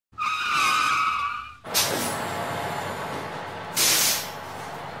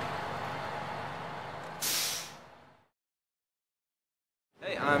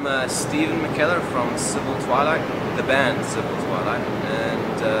I'm Stephen McKellar from Civil Twilight, the band Civil Twilight,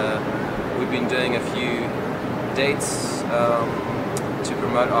 and we've been doing a few dates to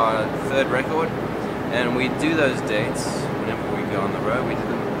promote our third record, and we do those dates whenever we go on the road. We do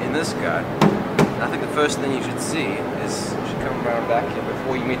them in this guy. And I think the first thing you should see is you should come around back here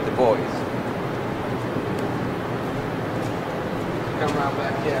before you meet the boys. Come around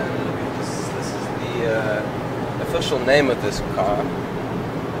back here and look at this. This is the official name of this car.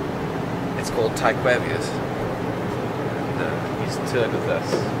 It's called Tyquavius, and he's toured with us.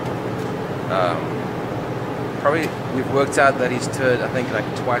 Probably we've worked out that he's toured, I think,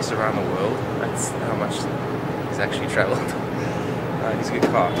 like twice around the world. That's how much he's actually travelled. He's a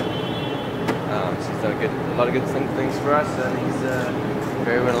good car. So he's done a lot of good things for us, and he's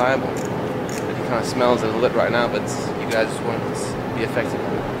very reliable. But he kind of smells a little bit right now, but you guys just want to be effective.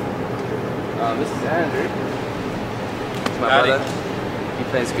 This is Andrew. He's my brother. He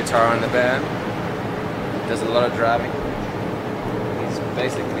plays guitar in the band. Does a lot of driving. He's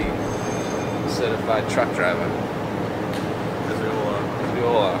basically a certified truck driver. As we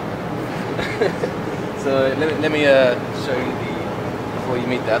all are. So let me show you before you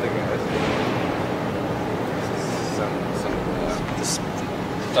meet the other guys. This is some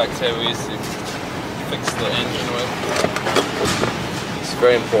duct we used to fix the engine with. It's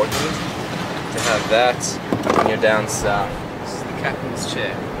very important to have that when you're down south. This is the captain's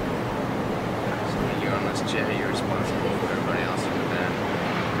chair. So when you're on this chair, you're responsible for everybody else in the band.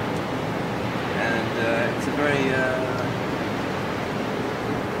 And it's a very,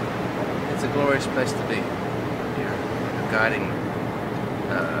 it's a glorious place to be. You're guiding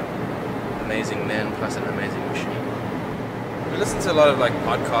amazing men plus an amazing machine. We listen to a lot of like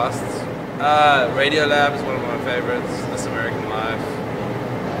podcasts. Radio Lab is one of my favorites. This American Life.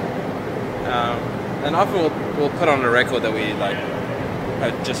 And often we'll put on a record that we like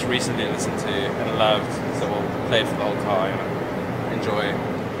had just recently listened to and loved, so we'll play it for the whole car and enjoy.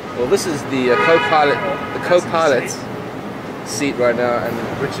 Well, this is the co-pilot seat right now,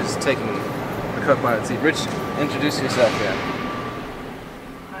 and Rich is taking the co-pilot seat. Rich, introduce yourself here.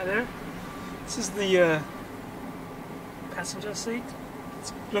 Hi there. This is the passenger seat.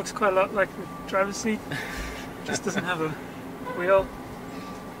 It looks quite a lot like the driver's seat. Just doesn't have a wheel.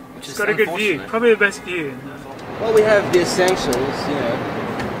 It's got a good view, probably the best view. Well, we have the essentials, you know.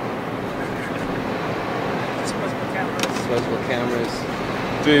 Disposable cameras,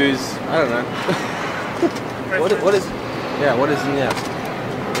 booze, I don't know. what is, yeah, what is in there?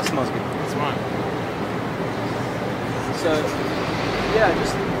 It smells good. It's mine. So, yeah,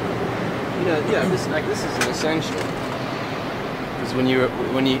 just, you know, yeah, this is an essential. Because when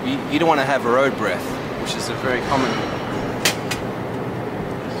you don't want to have road breath, which is a very common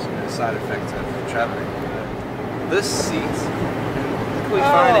side effect of traveling. This seat, we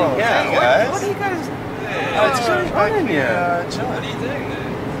finding. Yeah, hey guys. What are you guys? It's chilling here. What are you doing there?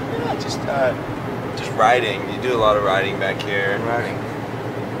 Yeah, just riding. You do a lot of riding back here. Riding.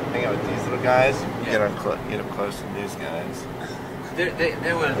 Hang out with these little guys. You get up close to these guys.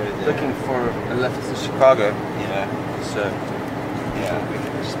 They were looking for a lift to Chicago. Yeah. So yeah, we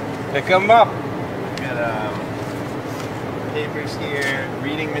can just pick them up. We got papers here,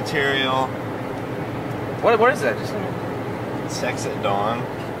 reading material. What is that? Just Sex at Dawn.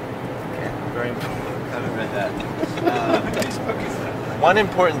 okay, very important. I haven't read that. One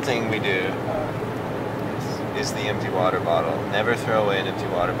important thing we do is the empty water bottle. Never throw away an empty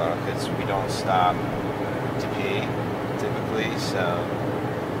water bottle because we don't stop to pee typically. So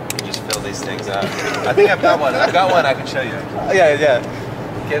you just fill these things up. I think I've got one. I've got one I can show you. Oh, yeah.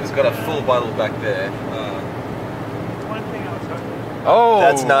 Kevin's got a full bottle back there. Oh,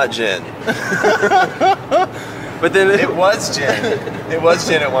 that's not gin. But then it was gin. It was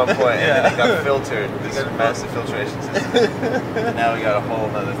gin at one point, and then it got filtered. This massive filtration system. And now we got a whole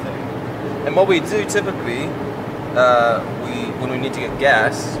other thing. And what we do typically, when we need to get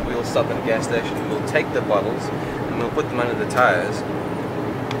gas, we'll stop at a gas station. We'll take the bottles and we'll put them under the tires.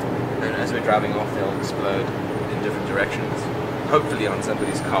 And as we're driving off, they'll explode in different directions. Hopefully on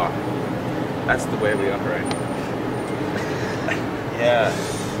somebody's car. That's the way we operate.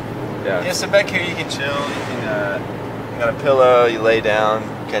 Yeah, so back here you can chill, you got a pillow, you lay down,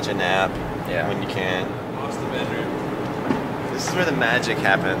 catch a nap when you can. Master bedroom. This is where the magic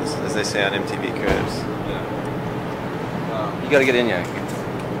happens, as they say on MTV Cribs. You gotta get in here.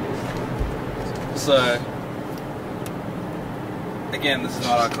 So, again, this is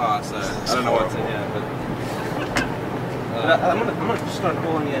not our car, so I don't know what's in here, but I'm just gonna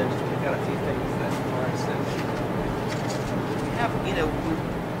call in here and just pick out a few things that we have, you know,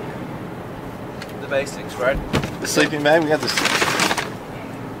 the basics, right? The sleeping bag, we got this.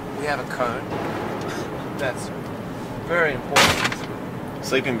 we have a cone. That's very important.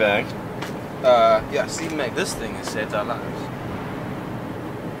 Sleeping bag. Yeah, sleeping bag. This thing has saved our lives.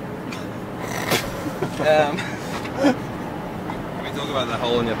 Can we talk about the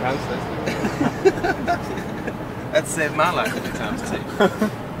hole in your pants? That saved my life a few times too.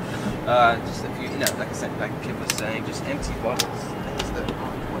 Just a few, you know, like I said, like Kip was saying, just empty bottles. That is the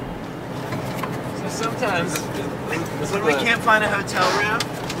hard point. So sometimes, When we can't find a hotel room,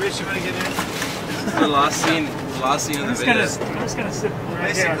 Rich, you want to get in? the last scene of the video. I'm just gonna sit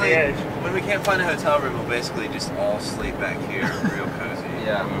right here on the edge. When we can't find a hotel room, we'll basically just all sleep back here, real cozy.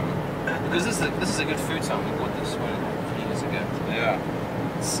 Yeah. Because this is a good food song. We bought this one a few years ago. Yeah.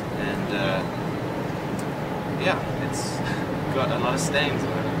 And yeah, it's got a lot of stains on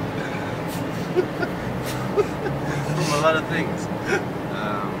it. From a lot of things.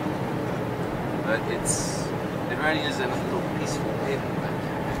 But it really is a little peaceful haven.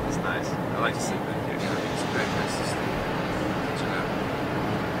 It's nice. I like to sleep back here. It's very nice to sleep.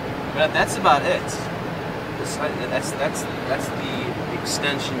 But that's about it. That's the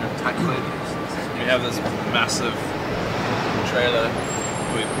extension of Taekwondo. We have this massive trailer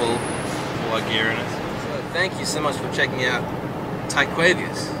we pull all our gear in it. So thank you so much for checking out Taekwondo,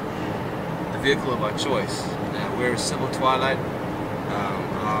 the vehicle of our choice. We're Civil Twilight.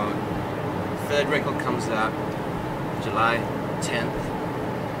 Our third record comes out July 10th.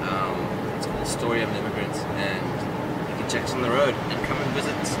 It's called The Story of an Immigrant, and you can check us on the road and come and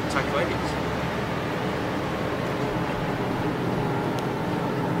visit Taekwondo.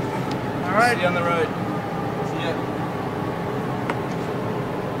 All right. See you on the road.